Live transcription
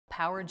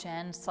power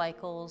gen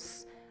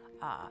cycles,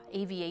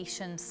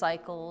 aviation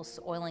cycles,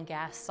 oil and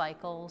gas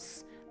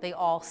cycles, they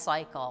all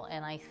cycle.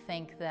 And I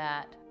think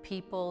that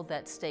people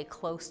that stay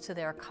close to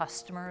their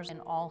customers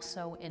and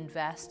also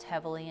invest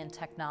heavily in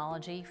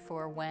technology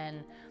for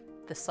when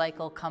the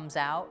cycle comes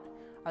out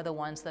are the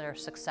ones that are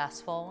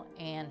successful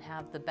and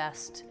have the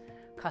best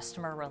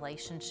customer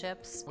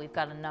relationships. We've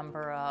got a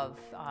number of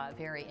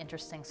very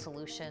interesting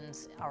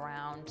solutions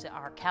around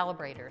our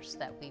calibrators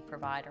that we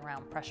provide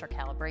around pressure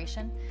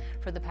calibration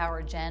for the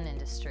power gen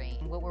industry.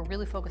 What we're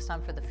really focused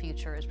on for the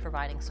future is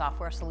providing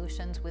software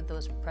solutions with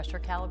those pressure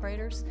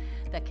calibrators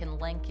that can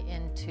link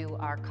into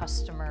our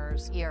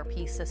customers'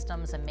 ERP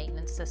systems and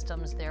maintenance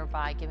systems,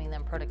 thereby giving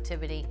them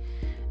productivity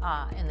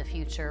in the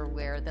future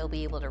where they'll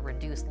be able to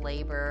reduce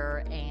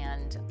labor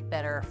and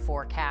better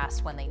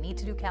forecast when they need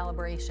to do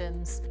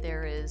calibrations.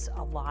 There is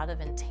a lot of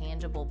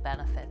intangible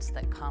benefits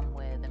that come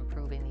with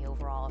improving the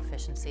overall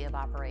efficiency of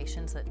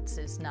operations.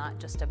 It's not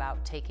just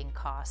about taking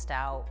cost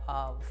out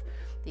of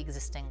the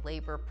existing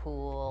labor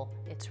pool.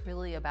 It's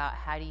really about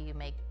how do you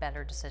make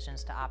better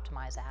decisions to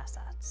optimize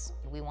assets.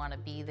 We want to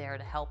be there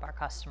to help our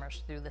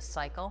customers through this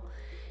cycle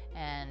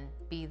and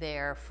be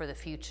there for the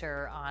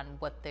future on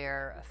what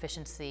their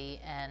efficiency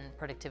and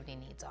productivity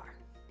needs are.